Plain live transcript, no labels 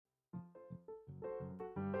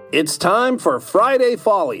It's time for Friday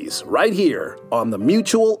Follies, right here on the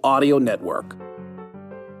Mutual Audio Network.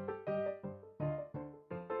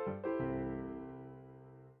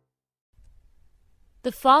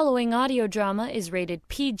 The following audio drama is rated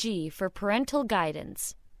PG for parental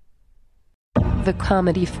guidance. The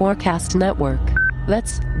Comedy Forecast Network.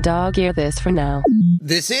 Let's dog ear this for now.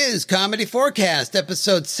 This is Comedy Forecast,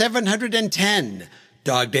 episode 710,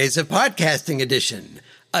 Dog Days of Podcasting Edition,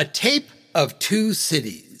 a tape of two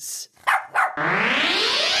cities.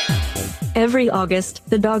 Every August,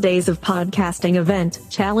 the Dog Days of Podcasting event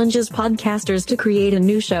challenges podcasters to create a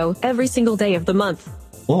new show every single day of the month.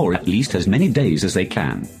 Or at least as many days as they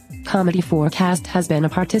can. Comedy Forecast has been a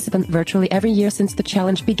participant virtually every year since the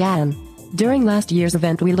challenge began. During last year's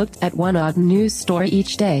event, we looked at one odd news story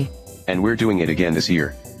each day. And we're doing it again this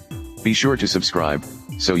year. Be sure to subscribe,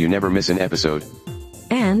 so you never miss an episode.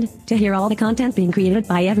 And, to hear all the content being created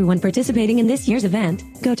by everyone participating in this year's event,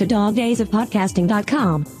 go to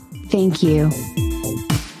dogdaysofpodcasting.com. Thank you.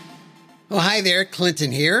 Oh, hi there,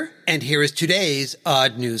 Clinton here, and here is today's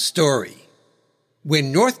odd news story.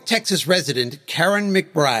 When North Texas resident Karen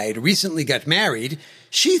McBride recently got married,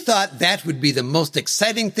 she thought that would be the most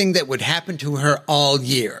exciting thing that would happen to her all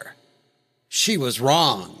year. She was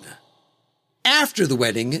wrong. After the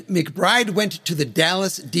wedding, McBride went to the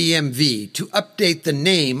Dallas DMV to update the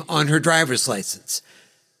name on her driver's license.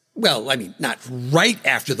 Well, not right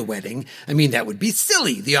after the wedding. That would be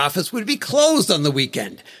silly. The office would be closed on the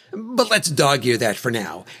weekend. But let's dog-ear that for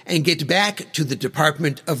now and get back to the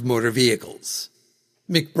Department of Motor Vehicles.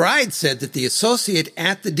 McBride said that the associate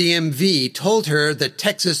at the DMV told her that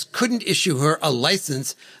Texas couldn't issue her a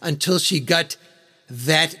license until she got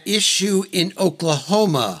that issue in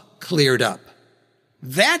Oklahoma cleared up.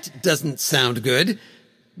 That doesn't sound good,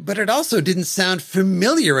 but it also didn't sound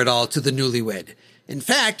familiar at all to the newlywed. In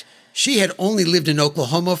fact, she had only lived in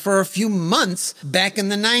Oklahoma for a few months back in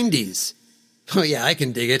the 90s. Oh yeah, I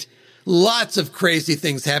can dig it. Lots of crazy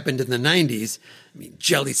things happened in the 90s.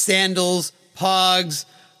 Jelly sandals, Pogs,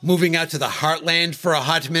 moving out to the heartland for a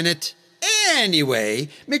hot minute. Anyway,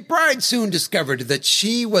 McBride soon discovered that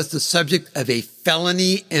she was the subject of a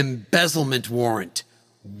felony embezzlement warrant.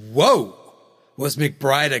 Whoa! Was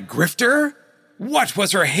McBride a grifter? What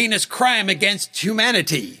was her heinous crime against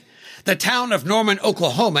humanity? The town of Norman,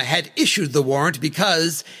 Oklahoma had issued the warrant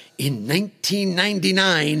because, in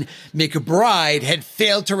 1999, McBride had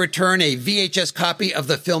failed to return a VHS copy of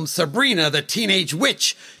the film Sabrina the Teenage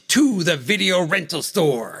Witch to the video rental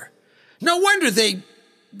store. No wonder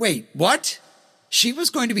Wait, what? She was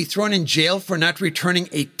going to be thrown in jail for not returning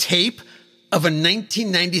a tape of a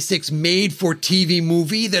 1996 made-for-TV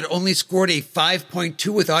movie that only scored a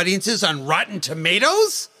 5.2 with audiences on Rotten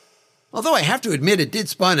Tomatoes? Although I have to admit it did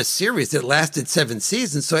spawn a series that lasted 7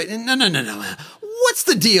 seasons, so no. What's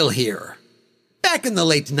the deal here? Back in the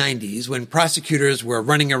late 90s, when prosecutors were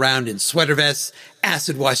running around in sweater vests,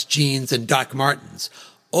 acid-wash jeans, and Doc Martens,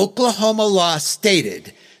 Oklahoma law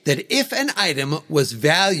stated that if an item was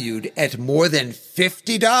valued at more than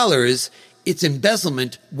 $50, its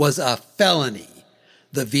embezzlement was a felony.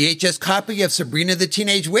 The VHS copy of Sabrina the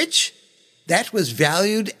Teenage Witch? That was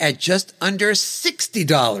valued at just under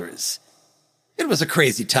 $60. It was a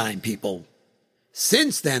crazy time, people.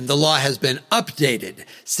 Since then, the law has been updated,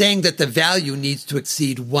 saying that the value needs to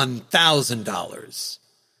exceed $1,000.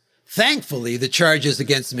 Thankfully, the charges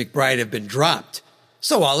against McBride have been dropped,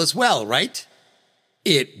 so all is well, right?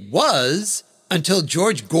 It was until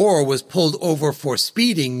George Gore was pulled over for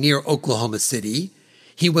speeding near Oklahoma City.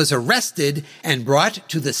 He was arrested and brought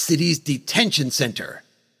to the city's detention center.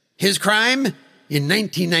 His crime? In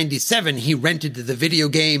 1997, he rented the video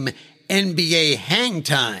game NBA Hang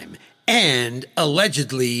Time and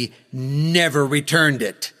allegedly never returned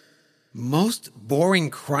it. Most boring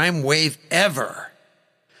crime wave ever.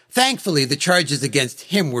 Thankfully, the charges against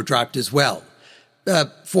him were dropped as well.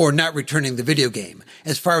 For not returning the video game.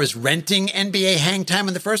 As far as renting NBA Hang Time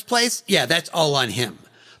in the first place, yeah, that's all on him.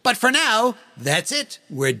 But for now, that's it.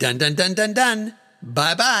 We're done.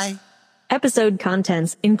 Bye-bye. Episode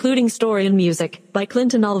contents, including story and music, by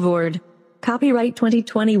Clinton Alvord. Copyright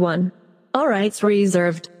 2021. All rights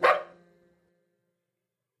reserved.